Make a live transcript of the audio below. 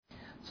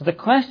So the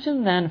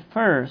question then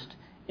first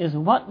is,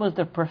 what was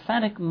the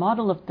prophetic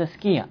model of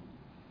tazkiyah?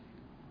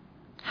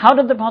 How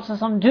did the Prophet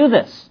ﷺ do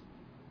this?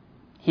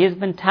 He has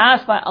been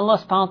tasked by Allah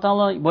subhanahu wa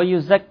ta'ala,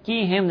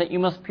 وَيُزَكِّيهِمْ, that you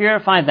must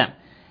purify them.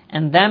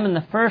 And them in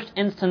the first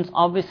instance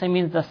obviously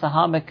means the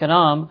Sahaba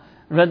Kiram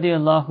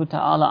radiyallahu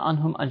ta'ala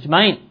anhum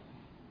ajmain.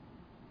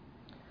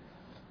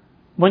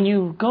 When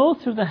you go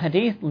through the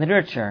hadith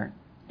literature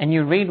and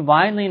you read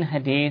widely in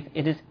hadith,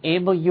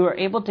 you are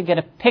able to get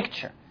a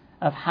picture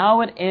of how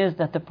it is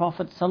that the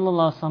Prophet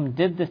ﷺ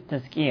did this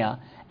tazkiyah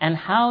and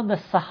how the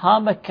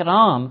Sahaba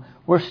Kiram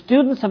were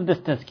students of this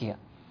tazkiyah.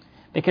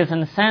 Because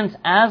in a sense,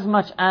 as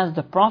much as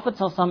the Prophet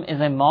ﷺ is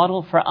a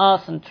model for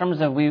us in terms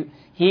of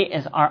he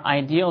is our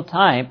ideal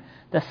type,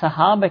 the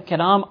Sahaba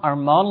Kiram are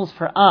models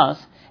for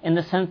us in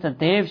the sense that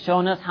they've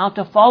shown us how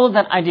to follow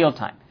that ideal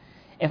type.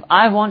 If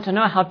I want to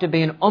know how to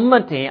be an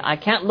ummati, I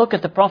can't look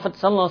at the Prophet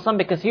ﷺ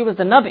because he was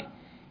the Nabi.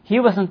 He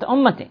wasn't the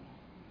ummati.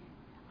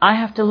 I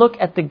have to look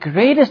at the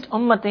greatest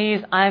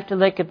ummatis, I have to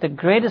look at the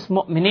greatest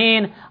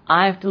mu'mineen,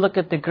 I have to look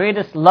at the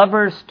greatest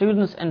lovers,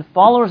 students and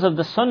followers of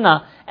the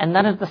sunnah, and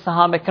that is the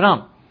Sahaba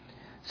Kiram.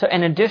 So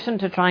in addition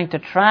to trying to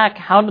track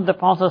how did the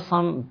Prophet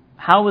ﷺ,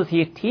 how was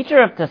he a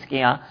teacher of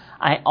tazkiyah,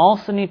 I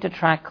also need to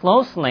track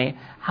closely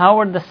how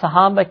were the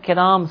Sahaba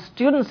Kiram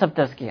students of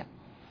tazkiyah.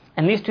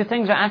 And these two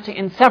things are actually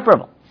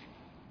inseparable.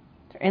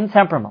 They're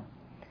inseparable.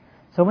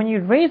 So when you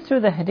read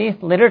through the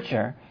hadith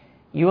literature,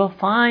 you will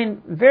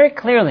find very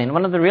clearly, and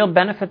one of the real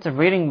benefits of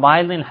reading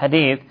widely in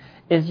hadith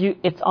is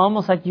it's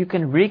almost like you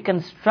can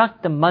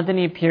reconstruct the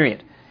Madani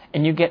period,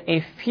 and you get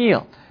a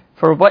feel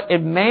for what it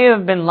may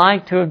have been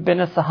like to have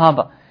been a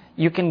Sahaba.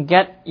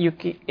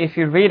 If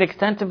you read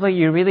extensively,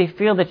 you really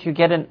feel that you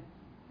get an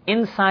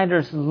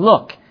insider's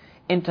look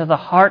into the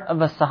heart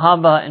of a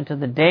Sahaba, into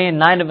the day and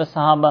night of a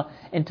Sahaba,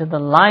 into the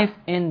life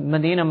in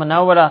Medina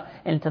Munawwara,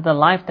 into the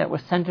life that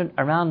was centered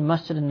around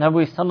Masjid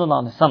al-Nabawi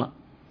sallallahu alaihi wasallam.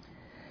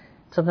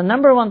 So the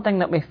number one thing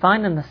that we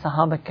find in the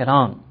Sahaba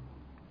Kiram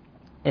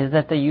is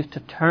that they used to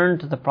turn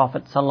to the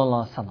Prophet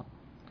sallallahu alaihi wasallam.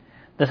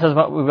 This is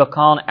what we will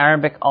call in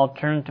Arabic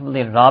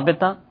alternatively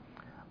Rabita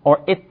or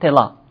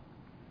Ittila.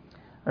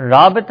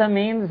 Rabita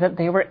means that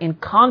they were in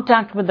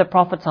contact with the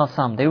Prophet sallallahu alaihi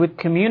wasallam. They would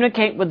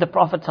communicate with the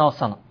Prophet sallallahu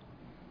alaihi wasallam.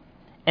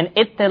 And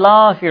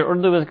Ittila, if your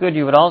Urdu is good,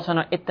 you would also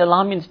know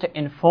Ittila means to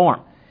inform.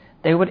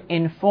 They would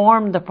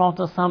inform the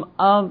Prophet sallallahu alaihi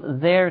wasallam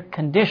of their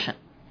condition.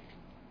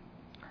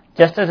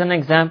 Just as an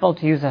example,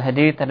 to use a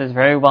hadith that is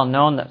very well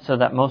known, so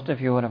that most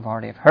of you would have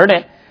already heard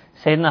it,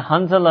 Sayyidina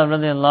Hanzala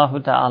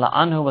radiallahu ta'ala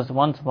anhu was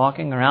once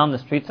walking around the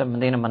streets of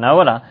Medina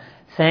Munawwara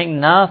saying,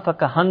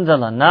 Nafaka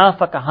Hanzala,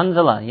 Nafaka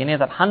Hanzala. You know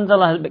that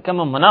Hanzala has become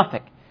a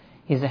munafiq.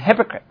 He's a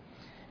hypocrite.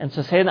 And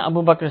so Sayyidina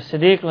Abu Bakr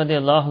as-Siddiq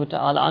radiallahu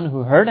ta'ala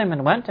anhu heard him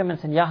and went to him and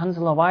said, Ya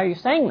Hanzala, why are you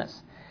saying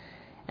this?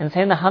 And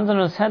Sayyidina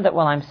Hanzala said that,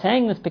 well, I'm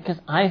saying this because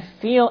I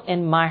feel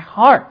in my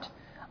heart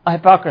a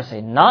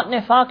hypocrisy, not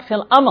nifaq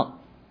fil amal.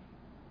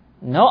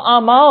 No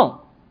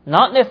amal,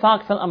 not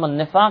nifaq fil amal,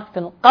 nifaq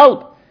fil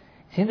qalb.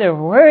 See, they're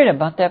worried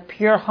about that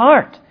pure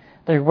heart.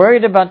 They're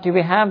worried about, do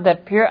we have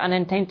that pure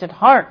untainted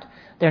heart?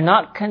 They're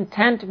not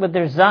content with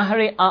their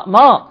zahiri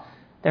a'mal.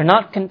 They're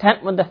not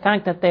content with the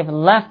fact that they've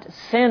left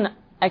sin,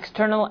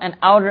 external and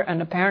outer and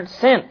apparent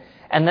sin,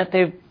 and that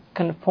they've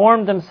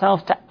conformed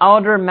themselves to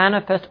outer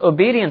manifest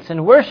obedience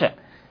and worship.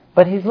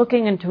 But he's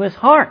looking into his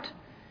heart.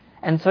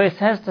 And so he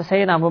says to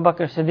Sayyidina Abu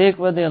Bakr Siddiq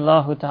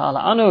radiyallahu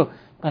ta'ala anhu,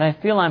 but I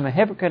feel I'm a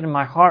hypocrite in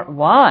my heart.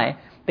 Why?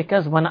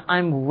 Because when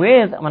I'm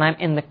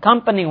in the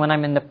company, when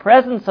I'm in the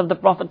presence of the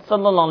Prophet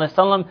sallallahu alaihi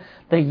wasallam,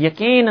 the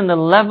yaqeen and the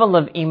level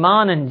of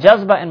iman and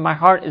jazba in my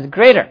heart is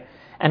greater.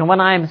 And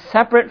when I'm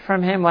separate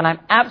from him, when I'm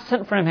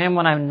absent from him,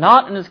 when I'm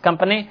not in his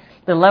company,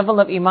 the level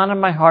of iman in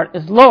my heart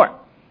is lower.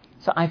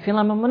 So I feel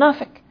I'm a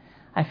munafiq.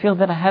 I feel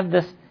that I have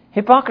this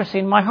hypocrisy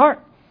in my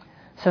heart.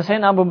 So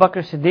Sayyidina Abu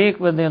Bakr Siddiq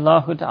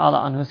radiyallahu ta'ala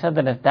anhu said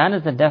that if that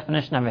is the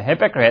definition of a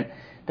hypocrite,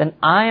 then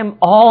I am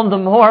all the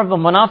more of a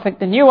munafiq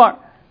than you are.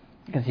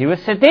 Because he was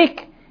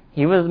Siddiq.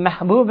 He was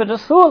Mahbub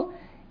Rasul.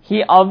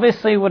 He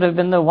obviously would have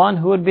been the one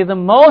who would be the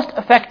most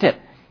affected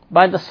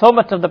by the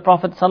sohbat of the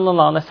Prophet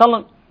sallallahu alaihi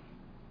wasallam.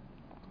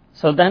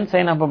 So then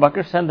Sayyidina Abu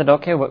Bakr said that,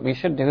 okay, what we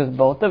should do is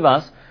both of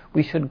us,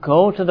 we should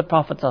go to the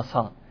Prophet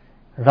sallallahu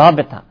alaihi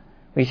wasallam. Rabita.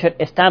 We should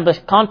establish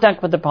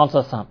contact with the Prophet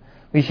sallallahu alaihi wasallam.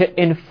 We should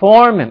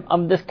inform him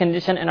of this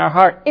condition in our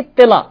heart.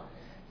 Ittila.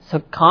 So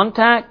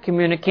contact,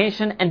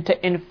 communication, and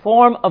to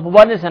inform of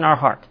what is in our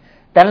heart.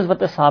 That is what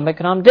the Sahaba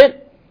Kiram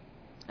did.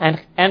 And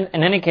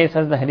in any case,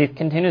 as the hadith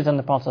continues, and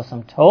the Prophet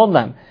ﷺ told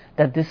them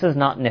that this is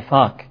not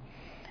nifaq.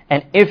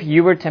 And if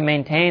you were to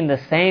maintain the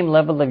same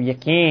level of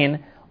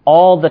yaqeen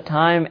all the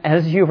time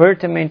as you were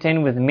to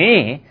maintain with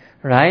me,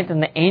 right,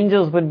 then the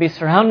angels would be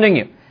surrounding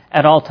you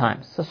at all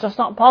times. So it's just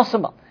not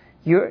possible.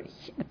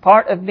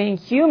 Part of being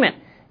human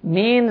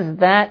means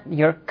that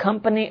your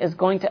company is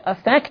going to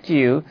affect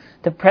you,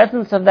 the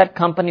presence of that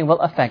company will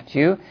affect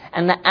you,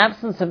 and the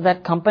absence of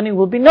that company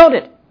will be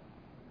noted.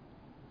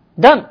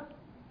 Done.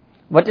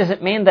 What does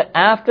it mean? That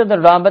after the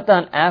rabata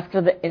and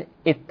after the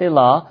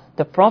ittila,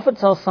 the Prophet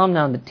ﷺ,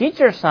 now on the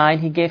teacher's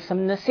side, he gave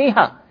some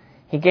nasiha.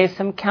 He gave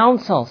some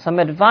counsel, some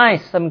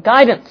advice, some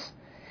guidance.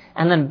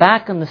 And then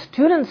back on the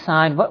student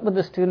side, what would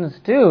the students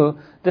do?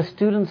 The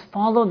students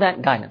follow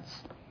that guidance.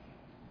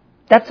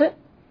 That's it.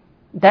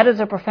 That is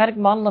a prophetic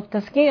model of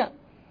tazkiyah.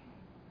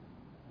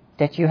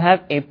 That you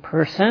have a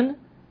person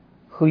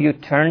who you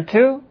turn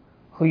to,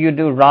 who you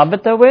do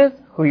rabita with,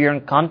 who you're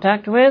in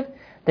contact with,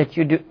 that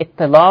you do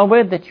ittila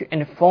with, that you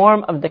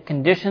inform of the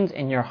conditions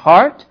in your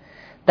heart.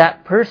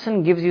 That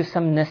person gives you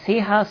some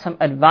nasiha, some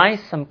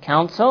advice, some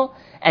counsel,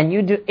 and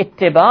you do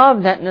ittiba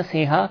of that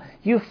nasiha,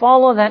 you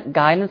follow that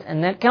guidance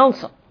and that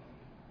counsel.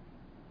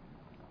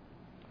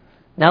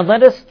 Now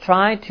let us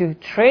try to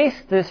trace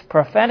this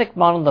prophetic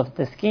model of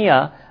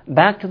tazkiyah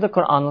back to the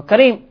Quran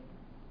al-Kareem.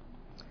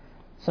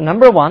 So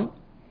number one,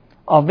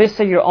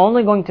 obviously you're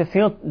only going to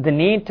feel the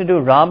need to do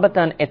rabata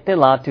and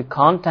ittila, to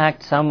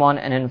contact someone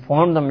and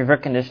inform them of your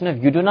condition,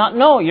 if you do not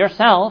know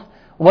yourself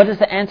what is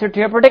the answer to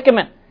your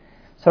predicament.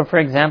 So for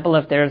example,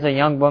 if there's a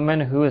young woman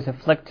who is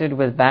afflicted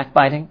with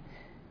backbiting,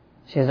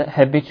 she is a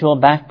habitual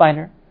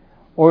backbiter,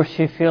 or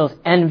she feels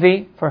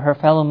envy for her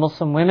fellow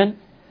Muslim women,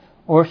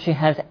 or she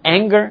has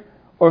anger,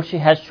 or she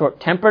has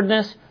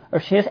short-temperedness, or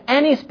she has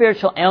any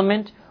spiritual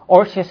ailment,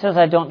 or she says,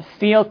 I don't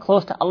feel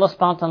close to Allah subhanahu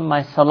wa ta'ala in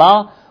my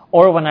salah,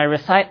 or when I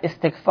recite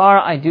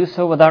istighfar, I do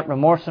so without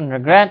remorse and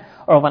regret,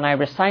 or when I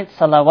recite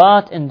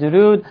salawat and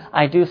durood,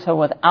 I do so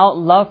without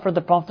love for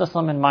the Prophet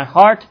ﷺ in my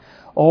heart,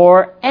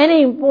 or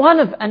any one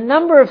of a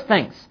number of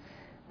things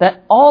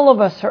that all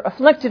of us are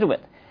afflicted with,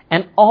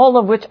 and all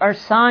of which are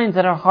signs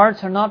that our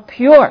hearts are not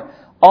pure,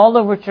 all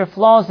of which are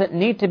flaws that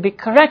need to be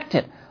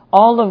corrected,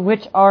 all of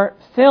which are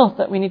filth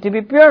that we need to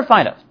be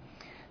purified of.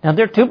 Now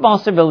there are two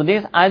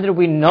possibilities. Either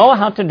we know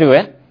how to do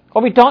it,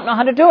 or we don't know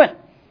how to do it.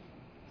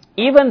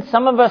 Even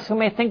some of us who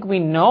may think we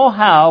know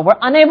how, we're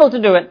unable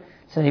to do it.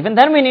 So even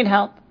then we need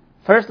help.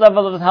 First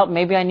level of help,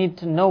 maybe I need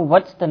to know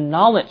what's the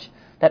knowledge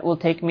that will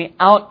take me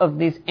out of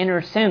these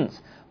inner sins.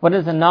 What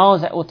is the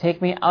knowledge that will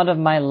take me out of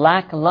my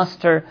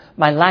lackluster,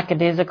 my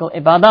lackadaisical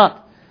ibadat?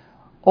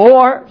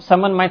 Or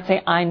someone might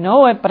say, I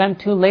know it, but I'm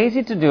too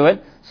lazy to do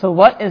it. So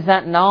what is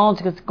that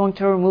knowledge that's going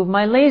to remove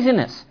my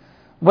laziness?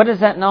 What is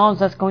that knowledge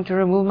that's going to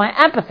remove my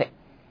apathy?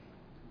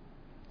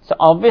 So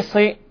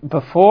obviously,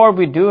 before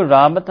we do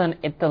rabat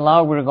and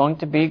ittila, we're going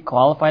to be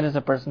qualified as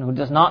a person who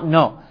does not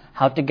know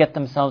how to get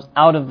themselves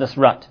out of this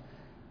rut.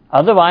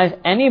 Otherwise,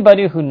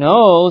 anybody who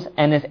knows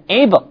and is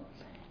able,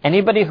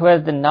 anybody who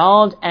has the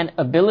knowledge and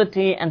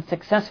ability and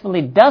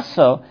successfully does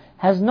so,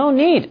 has no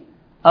need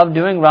of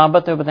doing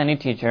rabata with any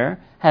teacher,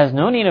 has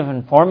no need of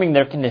informing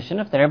their condition.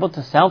 If they're able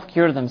to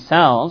self-cure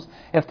themselves,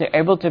 if they're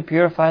able to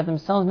purify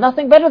themselves,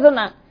 nothing better than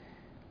that.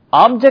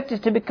 Object is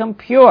to become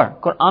pure.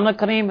 Quran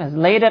al-Kareem has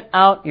laid it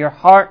out. Your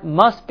heart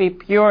must be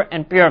pure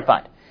and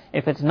purified.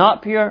 If it's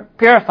not pure,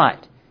 purify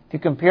it. If you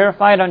can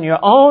purify it on your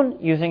own,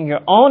 using your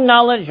own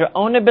knowledge, your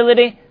own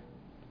ability,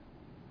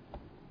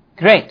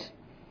 great.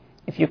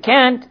 If you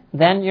can't,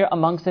 then you're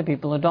amongst the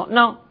people who don't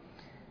know.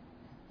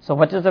 So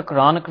what does the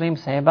Quran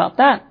al-Kareem say about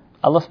that?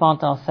 Allah subhanahu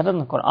wa ta'ala said in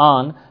the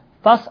Quran,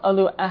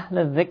 فَاسْأَلُوا أَهْلَ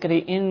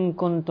الذِّكْرِ إِن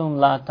كُنْتُمْ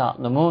لَا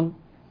تَعْلَمُونَ.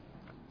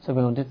 So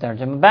we're going to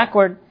tarjama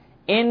backward.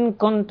 In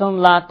kuntum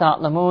la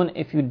ta'lamun,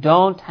 if you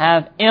don't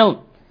have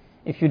ilm,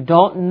 if you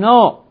don't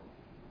know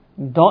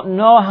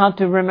how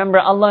to remember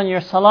Allah in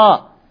your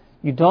salah,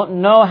 you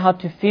don't know how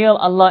to feel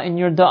Allah in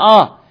your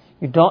dua,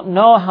 you don't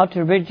know how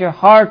to rid your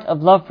heart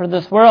of love for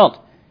this world,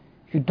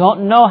 you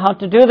don't know how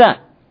to do that.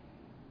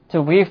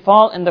 So we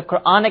fall in the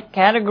Quranic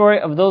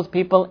category of those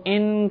people,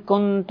 in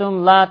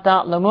kuntum la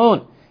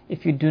ta'lamun.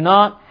 If you do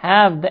not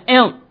have the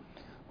ilm,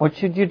 what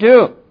should you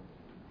do?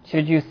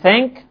 Should you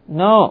think?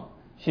 No.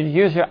 Should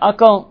you use your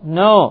akal?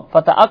 No.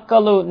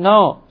 Fata'akkalu?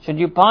 No. Should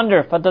you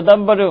ponder?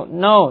 Fatadabbaru?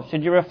 No.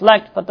 Should you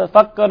reflect?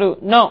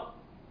 Fatafakkaru? No.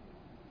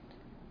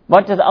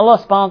 What does Allah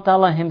subhanahu wa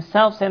ta'ala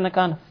himself say in the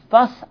Quran?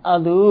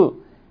 Fas'alu.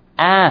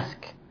 Ask.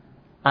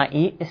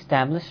 I.e.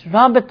 establish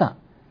rabita.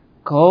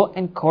 Go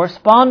and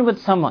correspond with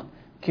someone.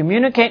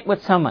 Communicate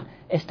with someone.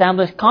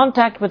 Establish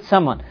contact with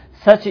someone.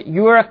 Such that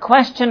you are a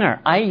questioner.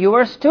 I.e. you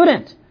are a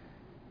student.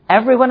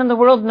 Everyone in the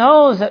world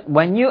knows that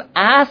when you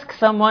ask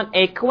someone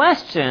a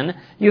question,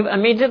 you've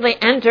immediately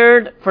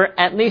entered, for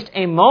at least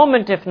a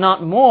moment, if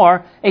not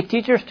more, a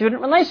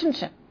teacher-student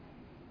relationship.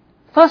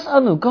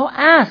 Fas'alu, go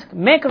ask,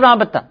 make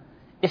rabata,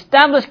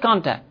 establish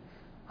contact.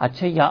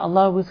 Acha, ya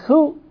Allah, with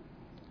who?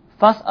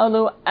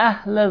 Fas'alu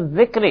ahla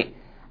dhikri,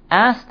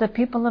 ask the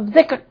people of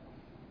dhikr.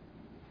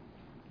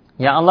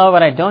 Ya Allah,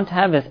 what I don't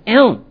have is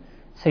ilm.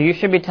 So you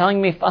should be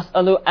telling me,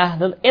 fas'alu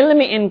ahla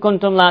ilmi in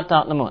kuntum la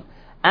ta'lamun.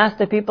 Ask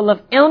the people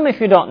of ilm if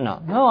you don't know.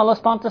 No, Allah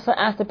subhanahu wa ta'ala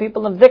ask the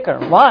people of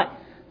dhikr. Why?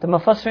 The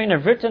Mufassirin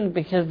have written,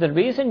 because the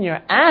reason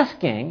you're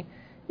asking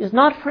is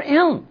not for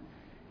ilm.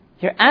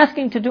 You're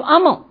asking to do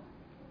amal.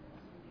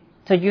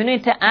 So you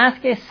need to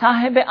ask a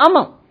sahib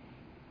amal.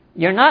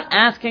 You're not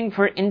asking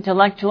for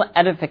intellectual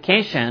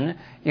edification.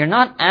 You're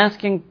not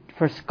asking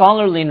for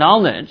scholarly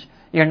knowledge.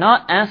 You're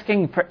not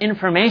asking for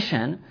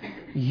information.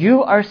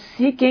 You are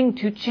seeking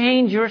to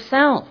change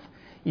yourself.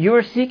 You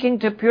are seeking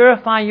to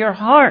purify your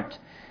heart.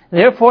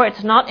 Therefore,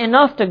 it's not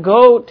enough to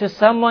go to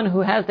someone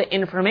who has the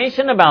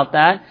information about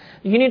that.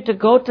 You need to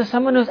go to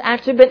someone who's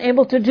actually been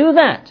able to do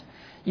that.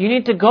 You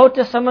need to go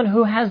to someone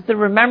who has the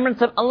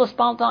remembrance of Allah subhanahu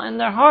wa ta'ala in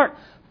their heart.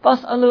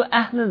 فَاسْأَلُوا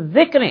أَهْلَ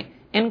الذِّكْرِ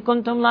إِن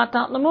كُنْتُمْ لَا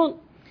تَعْلَمُونَ.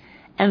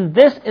 And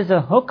this is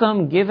a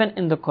hukam given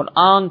in the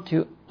Quran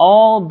to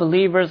all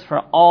believers for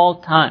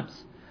all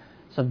times.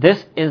 So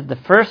this is the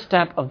first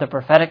step of the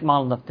prophetic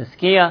model of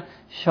tazkiyah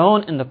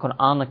shown in the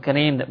Quran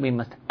al-Kareem, that we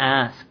must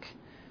ask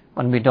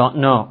when we don't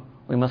know.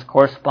 We must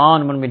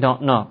correspond when we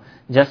don't know.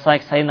 Just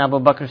like Sayyidina Abu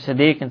Bakr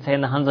Siddiq and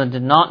Sayyidina Hamza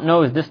did not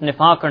know, is this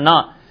nifaq or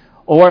not?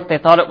 Or if they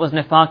thought it was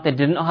nifaq, they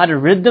didn't know how to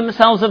rid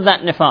themselves of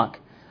that nifaq.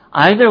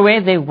 Either way,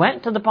 they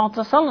went to the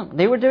Prophet ﷺ.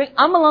 They were doing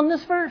amal on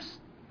this verse.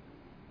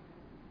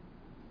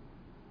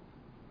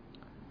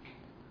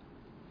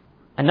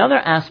 Another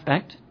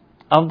aspect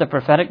of the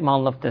prophetic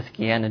model of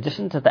tazkiyah, in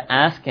addition to the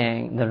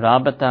asking, the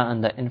rabata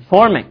and the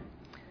informing,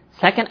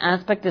 second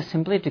aspect is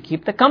simply to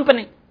keep the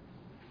company.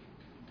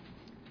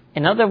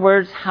 In other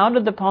words, how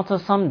did the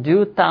Prophet ﷺ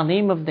do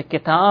ta'lim of the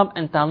kitab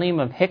and ta'lim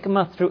of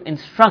hikmah? Through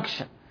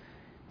instruction.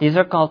 These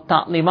are called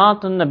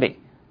ta'limatun nabi,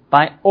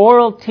 by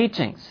oral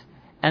teachings.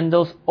 And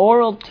those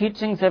oral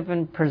teachings have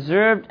been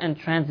preserved and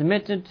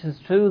transmitted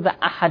through the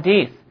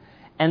ahadith.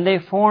 And they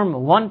form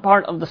one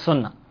part of the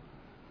sunnah.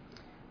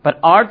 But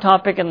our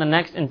topic in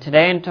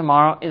today and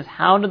tomorrow is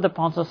how did the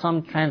Prophet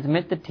ﷺ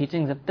transmit the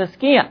teachings of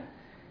tazkiyah?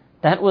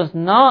 That was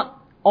not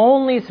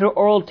only through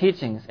oral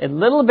teachings. A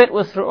little bit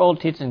was through oral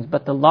teachings,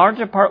 but the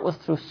larger part was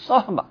through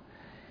sohbah.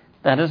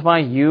 That is why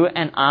you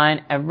and I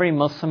and every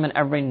Muslim and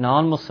every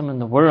non-Muslim in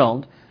the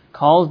world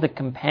calls the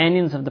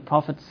companions of the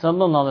Prophet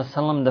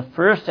ﷺ, the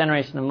first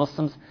generation of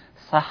Muslims,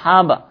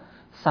 sahaba.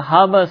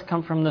 Sahaba has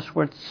come from this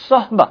word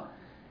sohbah,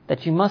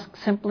 that you must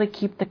simply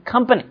keep the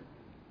company.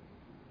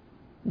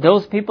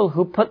 Those people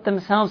who put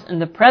themselves in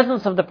the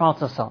presence of the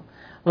Prophet ﷺ.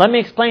 Let me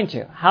explain to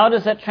you. How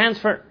does that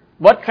transfer?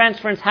 What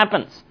transference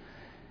happens?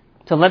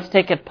 So let's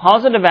take a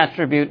positive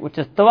attribute, which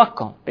is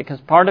tawakkul, because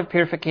part of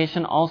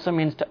purification also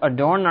means to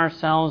adorn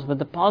ourselves with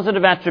the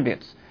positive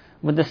attributes,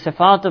 with the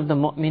sifat of the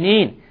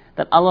mu'mineen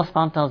that Allah subhanahu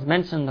wa ta'ala has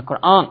mentioned in the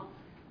Quran,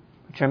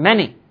 which are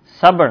many: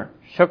 sabr,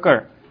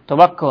 shukr,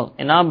 tawakkul,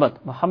 inabat,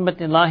 muhabbat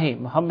ilahi,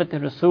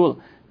 muhabbat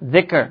rasul,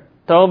 dhikr,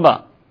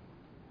 tawbah,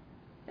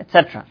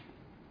 etc.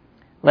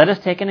 Let us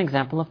take an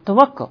example of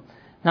tawakkul.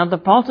 Now the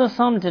Prophet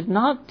ﷺ did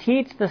not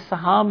teach the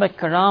Sahaba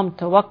Kiram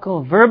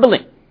tawakkul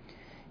verbally.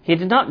 He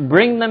did not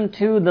bring them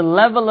to the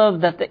level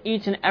of that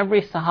each and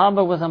every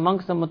Sahaba was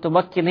amongst the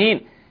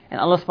mutawakkilin. And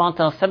Allah subhanahu wa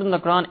ta'ala said in the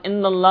Quran,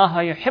 Inna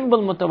Allaha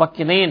yuhibbul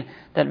mutawakkilin,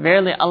 that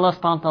verily Allah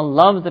subhanahu wa ta'ala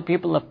loves the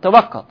people of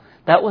tawakkul.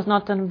 That was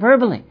not done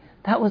verbally.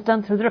 That was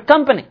done through their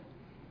company.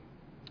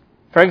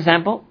 For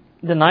example,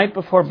 the night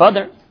before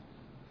Badr,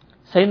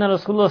 Sayyidina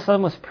Rasulullah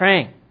was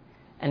praying.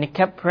 And he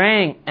kept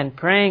praying and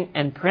praying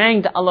and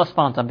praying to Allah subhanahu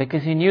wa ta'ala,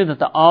 because he knew that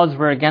the odds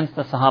were against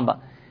the Sahaba.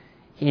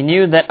 He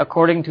knew that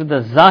according to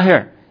the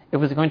Zahir, it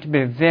was going to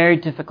be a very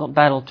difficult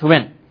battle to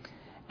win.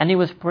 And he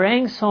was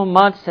praying so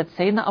much that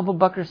Sayyidina Abu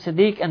Bakr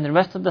Siddiq and the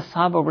rest of the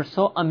Sahaba were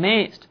so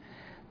amazed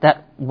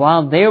that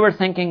while they were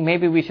thinking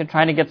maybe we should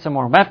try to get some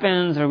more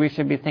weapons, or we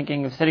should be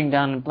thinking of sitting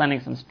down and planning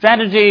some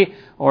strategy,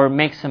 or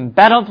make some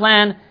battle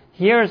plan,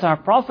 here's our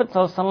Prophet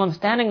ﷺ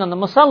standing on the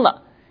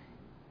musalla.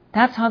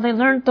 That's how they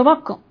learned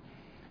tawakkul.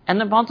 And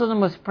the Prophet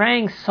was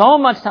praying so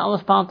much to Allah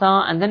subhanahu wa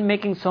ta'ala, and then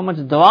making so much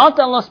dua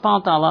to Allah subhanahu wa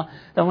ta'ala,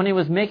 that when he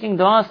was making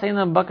dua,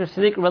 Sayyidina Abu Bakr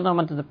Siddiq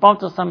went to the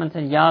Prophet and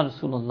said, Ya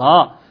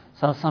Rasulullah,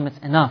 it's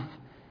enough.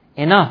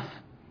 Enough.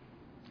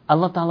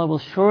 Allah ta'ala will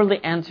surely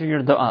answer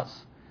your du'as.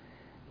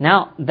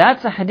 Now,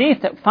 that's a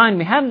hadith that, fine,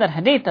 we have that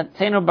hadith that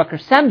Sayyidina Abu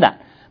Bakr said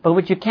that. But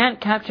what you can't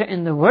capture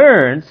in the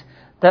words,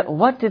 that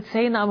what did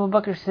Sayyidina Abu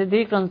Bakr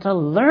Siddiq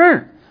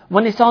learn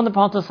when he saw the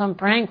Prophet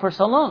praying for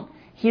so long?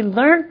 He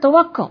learned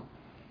tawakkul.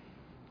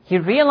 He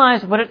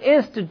realized what it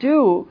is to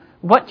do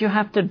what you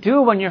have to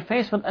do when you're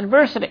faced with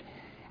adversity.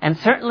 And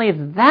certainly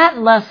that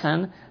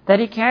lesson that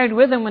he carried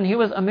with him when he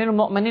was Amir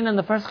al-Mu'mineen and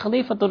the first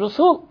Khalifa to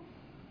Rasul.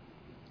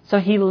 So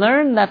he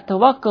learned that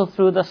tawakkul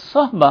through the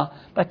sohbah,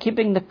 by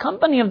keeping the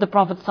company of the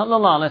Prophet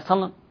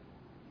ﷺ.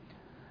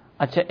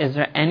 Is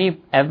there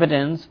any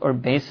evidence or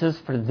basis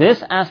for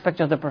this aspect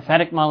of the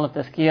prophetic model of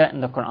tazkiyah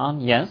in the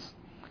Quran? Yes.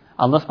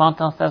 Allah subhanahu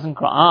wa ta'ala says in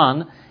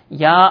Quran,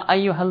 Ya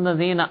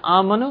ayyuhalladhina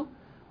amanu,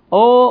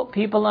 O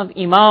people of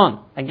Iman.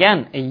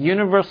 Again, a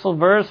universal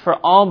verse for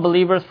all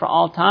believers for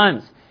all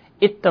times.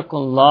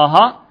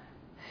 Ittaqullaha,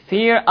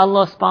 fear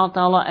Allah subhanahu wa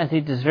ta'ala as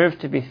He deserves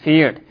to be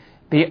feared.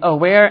 Be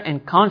aware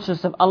and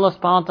conscious of Allah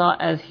subhanahu wa ta'ala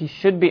as He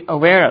should be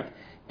aware of.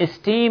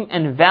 Esteem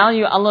and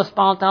value Allah subhanahu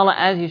wa ta'ala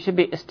as He should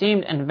be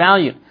esteemed and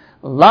valued.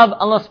 Love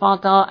Allah subhanahu wa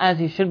ta'ala as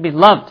He should be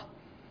loved.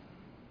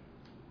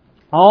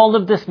 All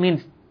of this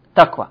means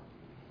taqwa.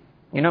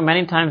 You know,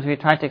 many times we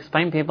try to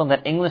explain to people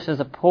that English is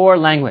a poor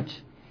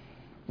language.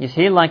 You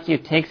see, like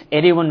it takes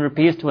 81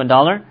 rupees to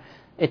 $1,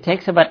 it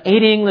takes about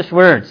 80 English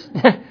words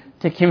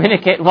to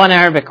communicate one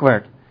Arabic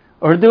word.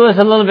 Urdu is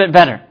a little bit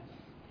better.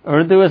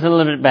 Urdu is a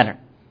little bit better.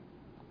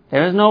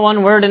 There is no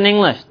one word in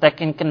English that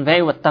can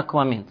convey what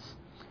taqwa means.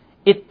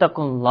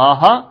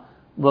 Ittaqullaha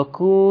wa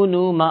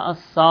kunu ma'as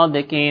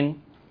sadiqin.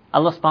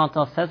 Allah subhanahu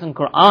wa ta'ala says in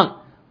Quran,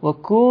 wa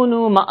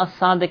kunu ma'as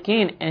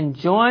sadiqin, and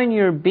join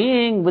your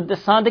being with the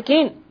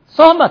sadiqin.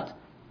 Sohbat.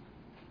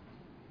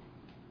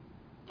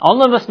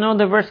 All of us know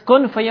the verse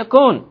kun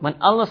fayakun. When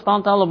Allah subhanahu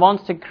wa ta'ala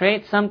wants to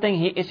create something,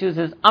 He issues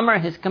His amr,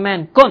 His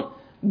command, kun,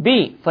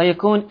 be,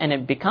 fayakun, and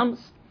it becomes.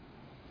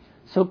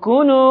 So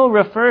kunu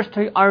refers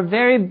to our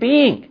very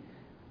being.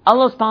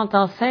 Allah subhanahu wa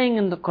ta'ala saying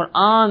in the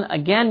Quran,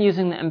 again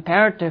using the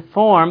imperative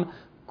form,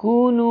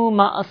 kunu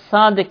ma'as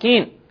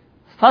sadiqin.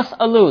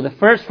 Fas'alu, the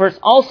first verse,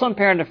 also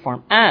imperative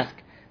form, ask.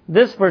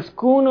 This verse,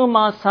 kunu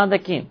ma'as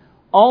sadiqin,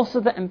 also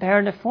the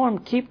imperative form,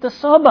 keep the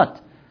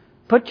sohbat.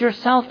 Put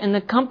yourself in the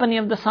company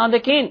of the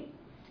sadiqin.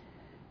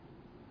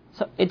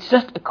 So it's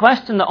just a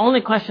question, the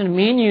only question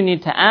me and you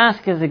need to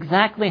ask is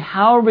exactly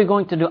how are we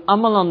going to do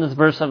amal on this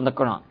verse of the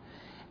Quran.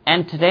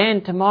 And today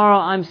and tomorrow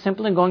I'm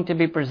simply going to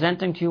be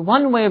presenting to you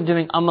one way of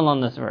doing amal on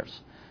this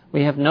verse.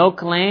 We have no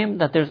claim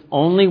that there's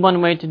only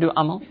one way to do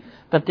amal,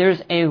 but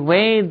there's a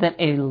way that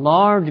a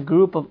large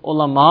group of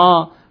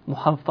ulama,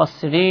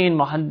 mufassirin,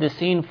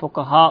 muhaddiseen,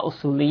 fuqaha,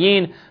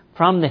 usuliyin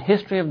from the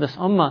history of this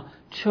ummah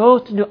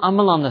chose to do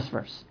amal on this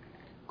verse.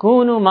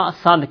 Kunu ma'as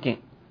sadiqin.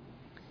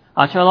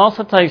 I shall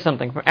also tell you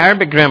something from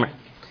Arabic grammar.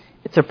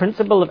 It's a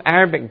principle of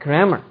Arabic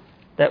grammar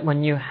that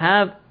when you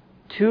have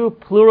two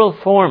plural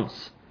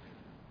forms,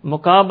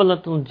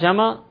 muqabalatul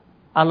jama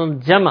alal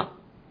jama,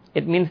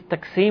 it means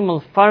taqsim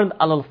al-fard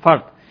alal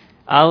fard.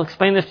 I'll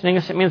explain this in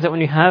English. It means that when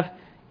you have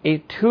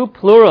two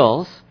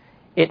plurals,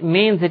 it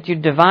means that you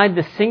divide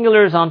the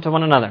singulars onto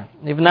one another.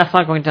 Even that's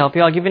not going to help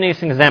you. I'll give you an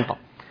example.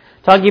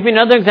 So I'll give you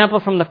another example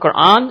from the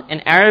Quran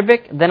in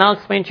Arabic, then I'll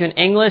explain to you in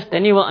English,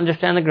 then you will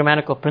understand the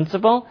grammatical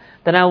principle,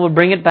 then I will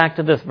bring it back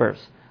to this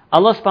verse.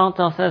 Allah subhanahu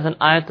wa ta'ala says in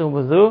Ayatul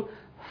Wudu,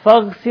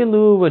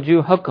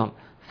 فَغْسِلُوا وَجُوهَكُمْ.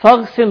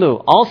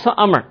 فَغْسِلُوا, also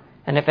Amr.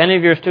 And if any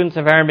of your students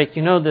of Arabic,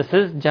 you know this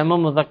is Jama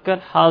Mudhakkar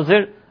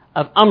Hazir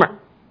of Amr.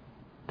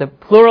 The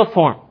plural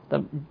form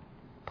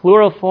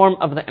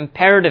of the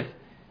imperative,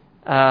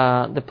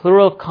 the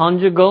plural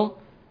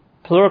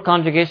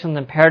conjugation of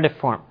the imperative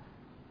form.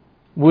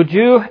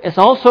 Wujuh is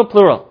also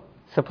plural.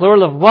 It's a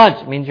plural of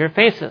wajh, means your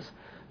faces.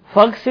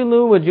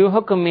 Faghsilu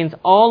wujuhakum means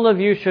all of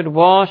you should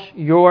wash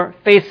your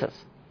faces.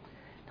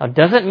 Now,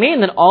 does it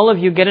mean that all of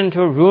you get into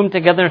a room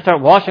together and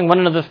start washing one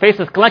another's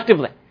faces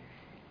collectively?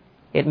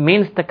 It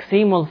means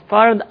taqsimul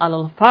fard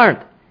alal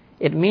fard.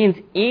 It means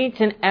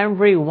each and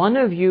every one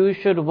of you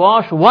should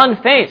wash one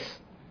face.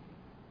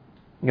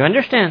 You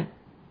understand?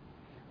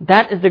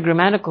 That is the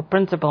grammatical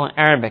principle in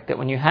Arabic, that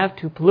when you have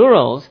two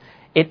plurals,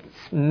 it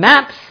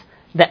maps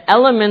the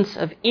elements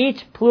of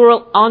each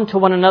plural onto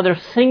one another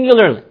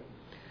singularly.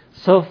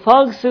 So,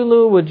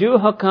 faghsilu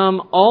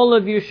wujuhakum, all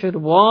of you should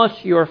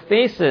wash your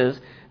faces,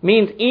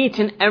 means each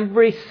and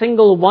every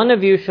single one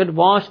of you should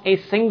wash a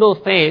single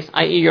face,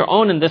 i.e. your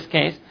own in this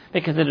case,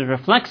 because it is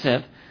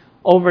reflexive.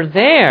 Over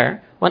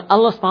there, when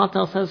Allah subhanahu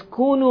wa ta'ala says,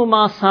 kunu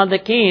ma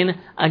sadiqin,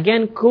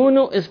 again,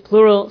 kunu is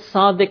plural,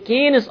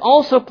 sadiqin is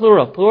also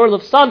plural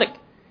of sadiq.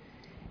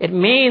 It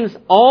means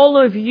all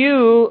of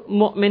you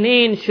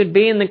mu'mineen should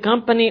be in the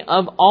company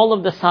of all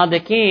of the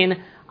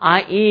sadiqeen,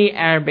 i.e.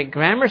 Arabic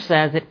grammar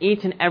says that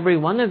each and every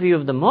one of you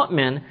of the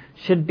mu'min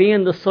should be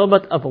in the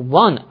sohbat of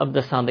one of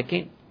the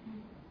sadiqeen.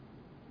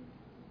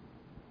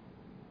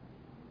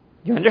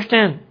 You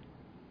understand?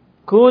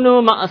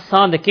 Kunu ma'as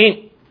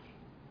sadiqeen.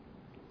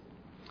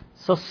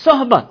 So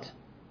sohbat,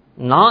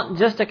 not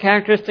just a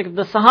characteristic of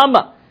the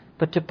Sahaba,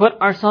 but to put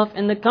ourselves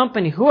in the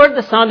company. Who are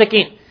the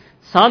sadiqeen?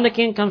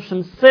 Sadiqeen comes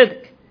from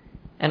sidq.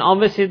 And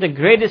obviously the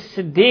greatest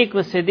Siddiq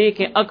was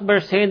Siddiq Akbar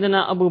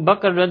Sayyidina Abu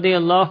Bakr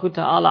radiyallahu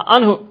ta'ala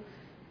anhu.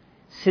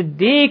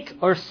 Siddiq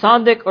or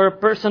Sadiq or a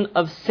person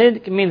of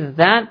Sidq means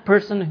that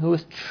person who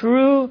is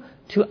true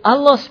to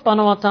Allah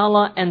subhanahu wa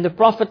ta'ala and the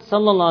Prophet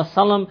sallallahu alaihi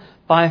wasallam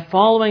by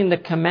following the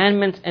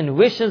commandments and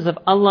wishes of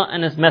Allah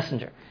and His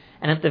Messenger.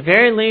 And at the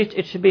very least,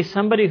 it should be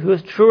somebody who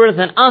is truer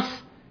than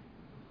us.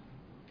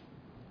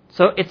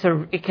 So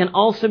it can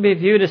also be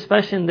viewed,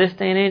 especially in this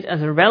day and age,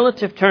 as a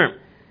relative term.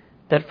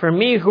 That for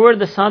me, who are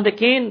the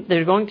Sadiqeen?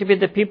 They're going to be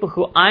the people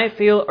who I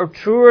feel are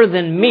truer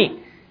than me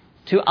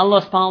to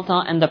Allah subhanahu wa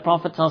ta'ala and the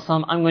Prophet sallallahu alaihi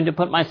wasallam. I'm going to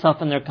put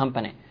myself in their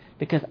company.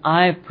 Because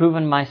I've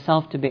proven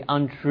myself to be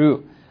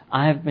untrue.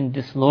 I have been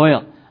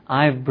disloyal.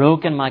 I have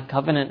broken my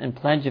covenant and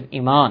pledge of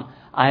Iman.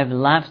 I have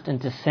lapsed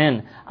into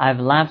sin. I have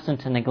lapsed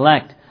into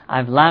neglect. I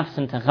have lapsed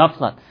into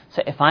ghaflat.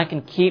 So if I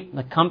can keep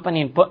the company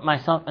and put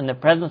myself in the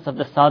presence of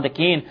the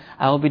Sadiqeen,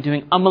 I will be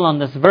doing amal on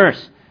this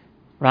verse.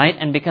 Right?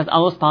 And because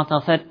Allah subhanahu wa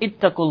ta'ala said,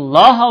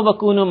 ittaqullaha wa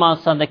kunu ma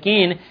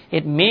sadiqeen,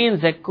 it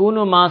means that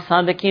kunu ma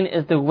sadiqeen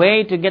is the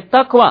way to get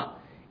taqwa.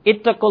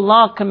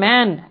 Ittaqullah,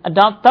 command,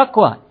 adopt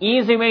taqwa.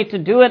 Easy way to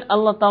do it,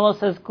 Allah ta'ala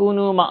says,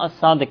 kunu ma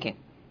sadiqeen.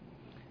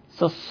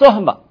 So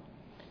suhbah.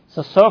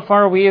 So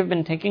far we have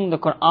been taking the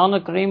Quran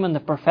al-Kareem and the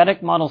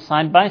prophetic model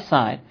side by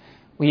side.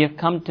 We have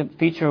come to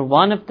feature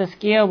one of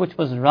tazkiyah, which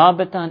was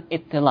rabita and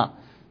ittila,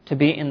 to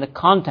be in the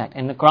contact,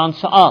 in the Quran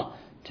su'al,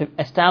 to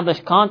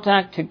establish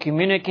contact, to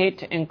communicate,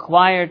 to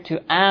inquire,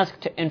 to ask,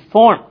 to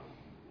inform.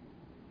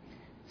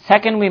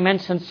 Second, we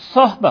mentioned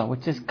sohbah,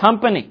 which is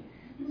company,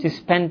 to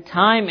spend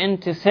time in,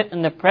 to sit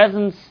in the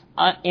presence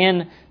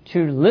in,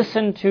 to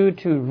listen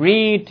to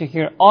read, to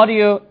hear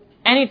audio,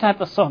 any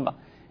type of sohbah.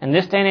 In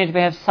this day and age,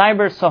 we have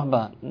cyber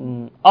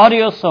sohbah,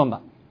 audio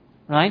sohbah,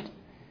 right?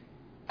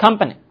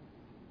 Company.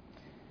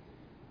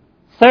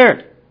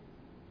 Third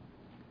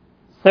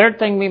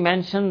thing we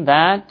mentioned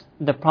that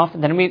the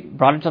Prophet, then we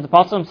brought it to the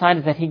Prophet's side,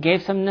 is that he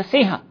gave some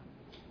nasiha.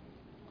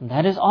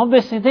 That is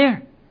obviously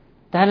there.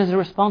 That is the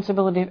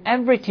responsibility of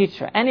every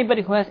teacher,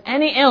 anybody who has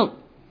any ilm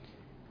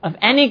of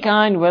any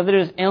kind, whether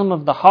it is ilm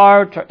of the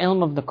heart, or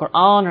ilm of the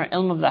Quran, or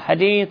ilm of the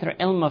hadith, or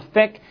ilm of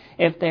fiqh.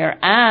 If they are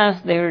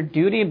asked, they are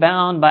duty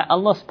bound by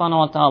Allah subhanahu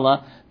wa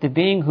ta'ala, the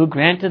being who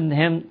granted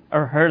him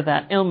or her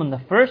that ilm in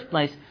the first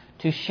place,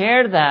 to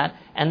share that,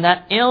 and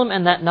that ilm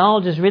and that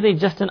knowledge is really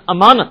just an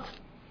amanat.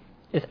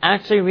 It's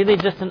actually really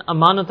just an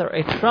amanat, or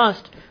a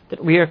trust,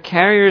 that we are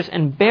carriers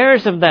and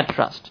bearers of that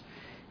trust.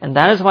 And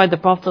that is why the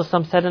Prophet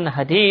said in a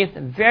hadith,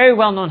 a very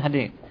well-known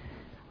hadith,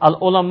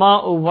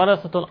 Al-ulama'u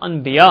warathatul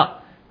anbiya,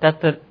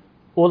 that the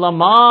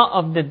ulama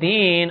of the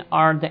deen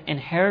are the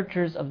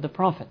inheritors of the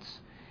prophets.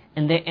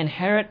 And they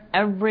inherit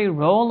every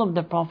role of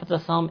the Prophet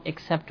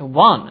except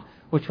one,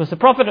 which was the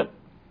prophethood.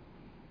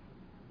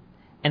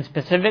 And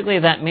specifically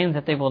that means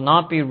that they will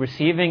not be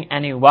receiving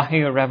any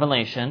wahy or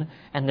revelation,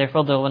 and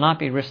therefore they will not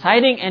be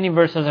reciting any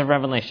verses of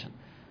revelation.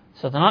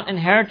 So they're not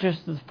inheritors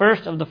to the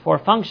first of the four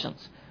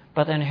functions,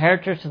 but they're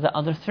inheritors to the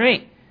other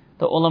three.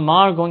 The ulama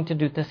are going to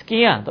do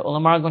tazkiyah, the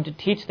ulama are going to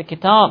teach the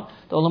kitab,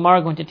 the ulama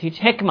are going to teach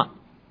hikmah.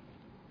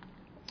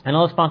 And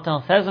Allah subhanahu wa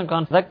ta'ala says in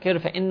Quran, فَذَكِّرْ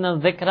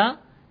فَإِنَّ الذِّكْرَ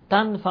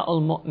تَنْفَعُ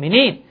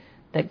الْمُؤْمِنِينَ,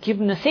 that give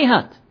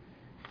nasihat,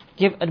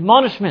 give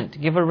admonishment,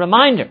 give a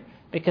reminder,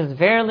 because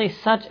verily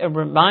such a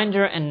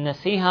reminder and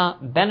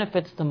nasiha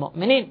benefits the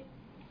mu'mineen.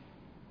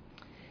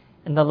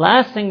 And the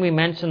last thing we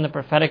mentioned, the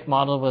prophetic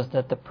model, was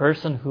that the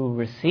person who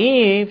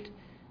received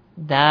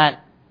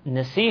that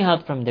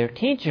nasihat from their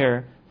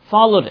teacher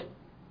followed it.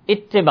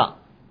 Ittiba.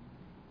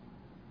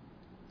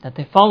 That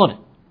they followed it.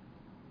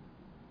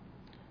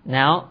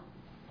 Now,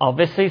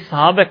 obviously,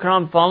 Sahaba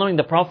Ikram following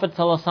the Prophet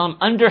ﷺ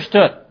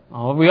understood.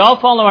 Oh, we all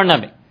follow our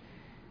Nabi.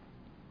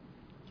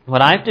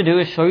 What I have to do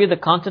is show you the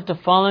concept of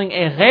following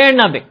a ghair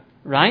Nabi,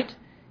 right?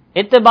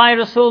 Ittiba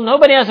Rasul,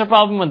 nobody has a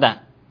problem with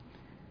that.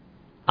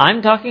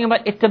 I'm talking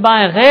about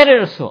ittiba ghair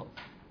Rasul.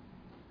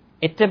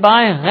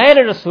 Ittiba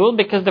ghair Rasul,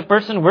 because the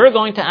person we're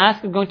going to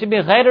ask is going to be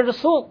ghair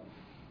Rasul.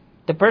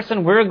 The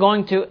person we're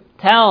going to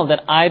tell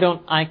that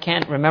I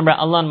can't remember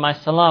Allah in my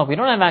salah, we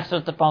don't have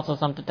access to the Prophet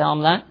ﷺ to tell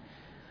him that.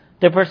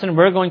 The person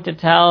we're going to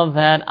tell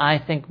that I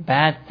think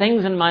bad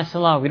things in my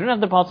salah, we don't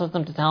have the Prophet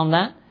ﷺ to tell him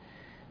that.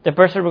 The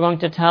person we're going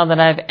to tell that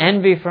I have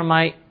envy for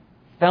my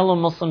fellow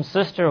Muslim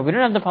sister, we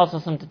don't have the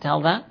Prophet ﷺ to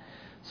tell that.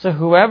 So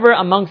whoever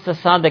amongst the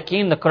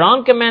Sadiqeen, the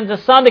Quran commands the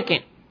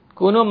Sadiqeen,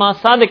 Kunu ma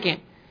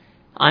Sadiqeen.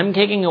 I'm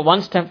taking it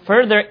one step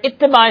further,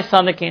 Ittiba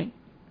Sadiqeen.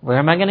 Where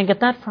am I going to get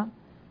that from?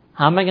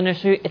 How am I going to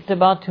show you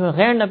Ittiba to a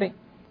ghair Nabi?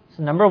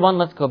 So number one,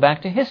 let's go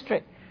back to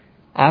history.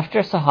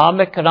 After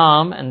Sahaba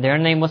Kiram, and their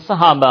name was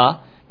Sahaba,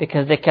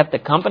 because they kept the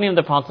company of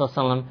the Prophet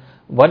ﷺ,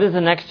 what is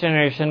the next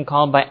generation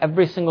called by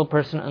every single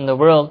person in the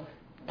world?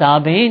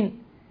 Tabi'in.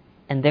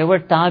 And they were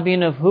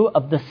Tabi'in of who?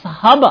 Of the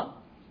Sahaba.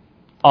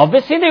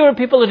 Obviously they were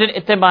people who did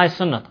Ittiba'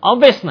 Sunnah,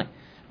 obviously.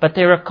 But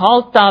they were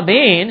called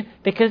Tabi'in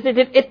because they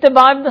did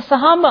Ittiba' of the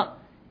Sahaba.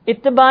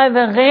 Ittiba'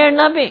 the ghair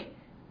Nabi.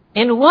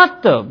 In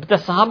what though? The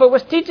Sahaba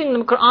was teaching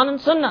them Quran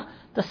and Sunnah.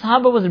 The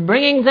Sahaba was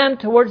bringing them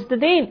towards the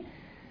deen.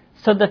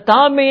 So the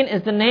Tabi'in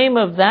is the name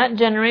of that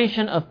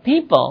generation of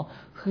people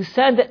who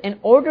said that in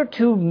order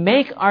to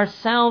make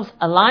ourselves,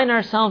 align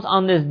ourselves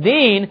on this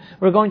deen,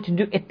 we're going to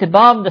do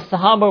ittiba' of the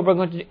Sahaba, we're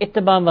going to do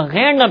ittiba' of a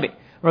ghair Nabi.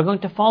 We're going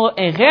to follow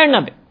a ghair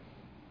Nabi.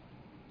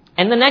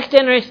 And the next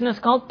generation is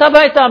called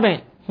Tabai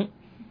Tabi'in.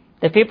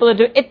 The people who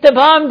do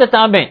ittiba' of the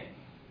Tabi'in.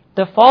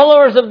 The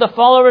followers of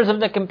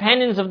the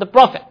companions of the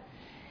Prophet.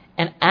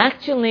 And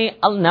actually,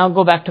 I'll now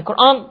go back to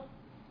Quran.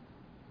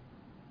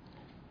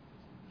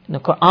 In the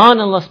Quran,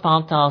 Allah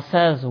subhanahu wa ta'ala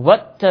says,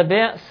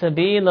 وَاتَّبِعْ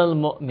سَبِيلَ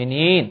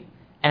الْمُؤْمِنِينَ,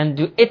 and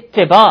do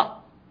ittiba.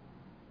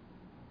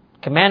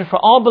 Command for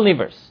all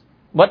believers.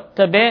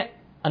 وَاتَّبِعْ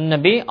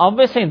النَّبِي,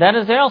 obviously that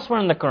is there elsewhere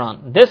in the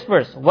Quran. This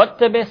verse,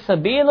 وَاتَّبِعْ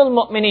سَبِيلَ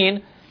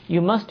الْمُؤْمِنِينَ,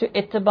 you must do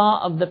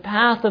ittiba of the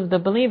path of the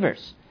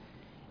believers.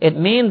 It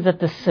means that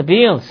the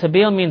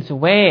sabil means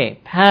way,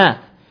 path.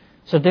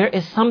 So there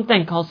is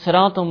something called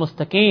Sirat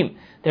al-Mustaqim.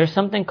 There is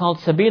something called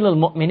Sabil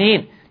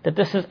al-Mu'mineen, that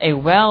this is a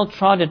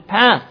well-trodden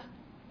path.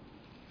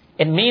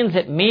 It means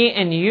that me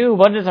and you,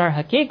 what is our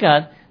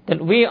hakikat?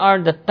 That we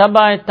are the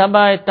tabai ila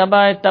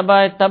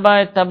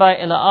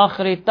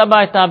akhiri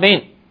tabai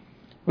tabin.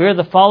 We are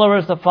the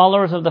followers of the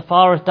followers, of the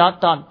followers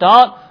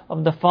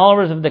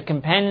of the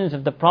companions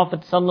of the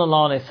Prophet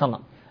sallallahu alaihi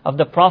wasallam, of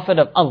the Prophet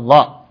of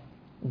Allah.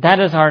 That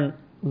is our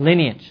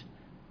lineage.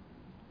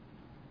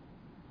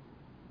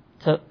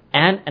 So,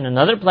 and in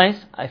another place,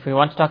 if we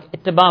want to talk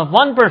ittiba of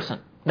one person,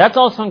 that's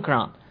also in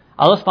Quran.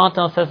 Allah subhanahu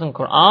wa ta'ala says in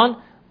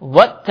Quran,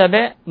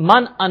 وَاتَّبِعْ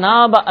مَنْ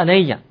أَنَابَ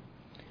عَلَيَّ,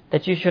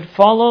 that you should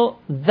follow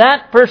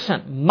that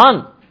person.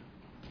 Man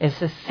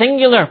is a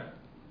singular.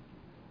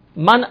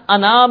 Man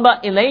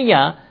anaba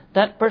ilayya,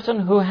 that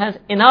person who has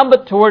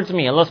inaba towards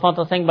me. Allah subhanahu wa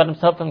ta'ala saying about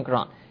himself in the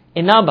Quran.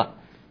 Inaba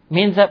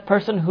means that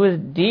person who is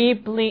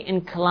deeply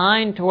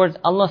inclined towards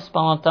Allah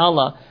subhanahu wa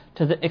ta'ala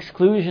to the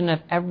exclusion of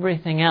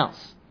everything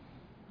else.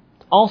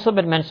 It's also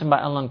been mentioned by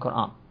Allah in the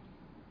Quran.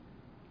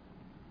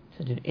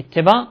 So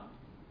ittiba.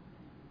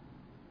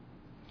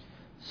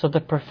 So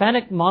the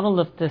prophetic model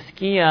of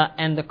tazkiyah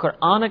and the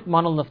Quranic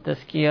model of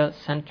tazkiyah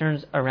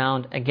centers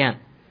around, again,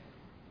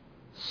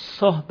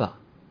 suhbah,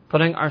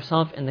 putting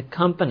ourselves in the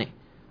company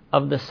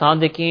of the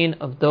sadiqeen,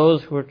 of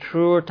those who are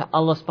truer to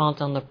Allah subhanahu wa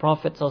ta'ala and the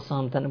Prophet sallallahu alaihi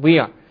wasallam than we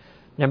are.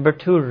 Number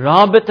two,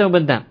 rabita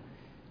with them,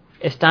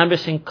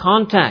 establishing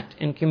contact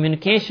and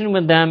communication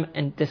with them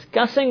and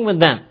discussing with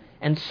them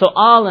and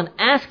su'al and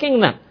asking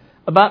them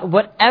about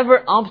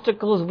whatever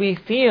obstacles we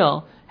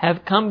feel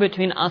have come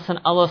between us and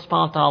Allah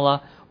subhanahu wa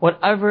ta'ala,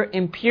 whatever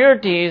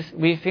impurities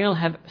we feel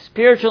have,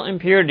 spiritual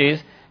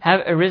impurities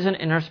have arisen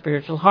in our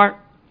spiritual heart.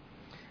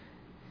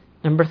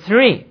 Number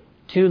three,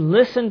 to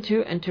listen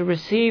to and to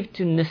receive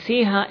to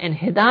nasiha and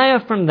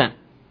hidayah from them,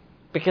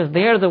 because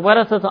they are the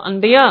warathat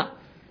al-anbiya.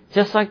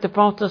 Just like the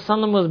Prophet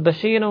ﷺ was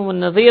Bashirun wa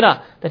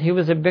Nadhira, that he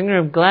was a bringer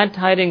of glad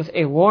tidings,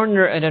 a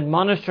warner, an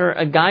admonisher,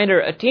 a guider,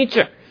 a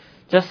teacher.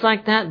 Just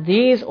like that,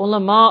 these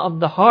ulama of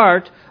the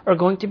heart are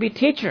going to be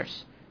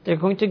teachers. They're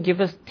going to give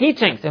us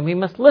teachings, and we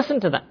must listen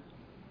to them.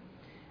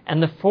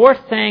 And the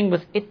fourth thing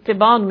was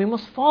ittiban, we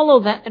must follow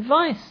that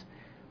advice.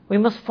 We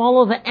must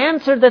follow the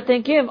answer that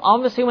they give.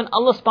 Obviously, when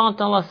Allah subhanahu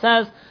wa ta'ala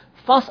says,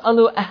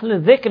 فَاسْأَلُوا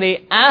أَهْلَ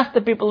الذِّكْرِ, ask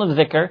the people of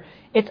zikr,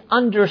 it's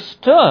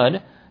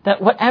understood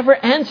that whatever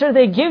answer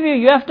they give you,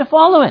 you have to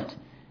follow it.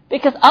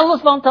 Because Allah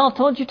subhanahu wa ta'ala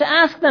told you to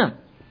ask them.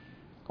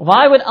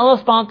 Why would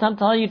Allah subhanahu wa ta'ala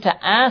tell you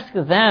to ask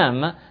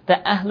them,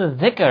 the Ahl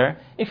dhikr,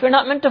 if you're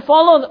not meant to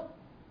follow them?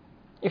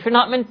 If you're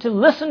not meant to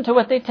listen to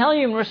what they tell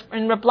you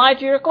in reply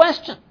to your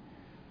question?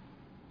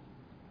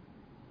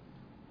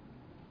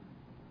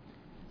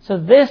 So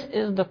this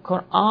is the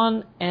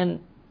Quran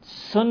and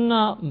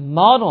Sunnah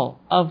model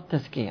of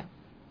tazkiyah.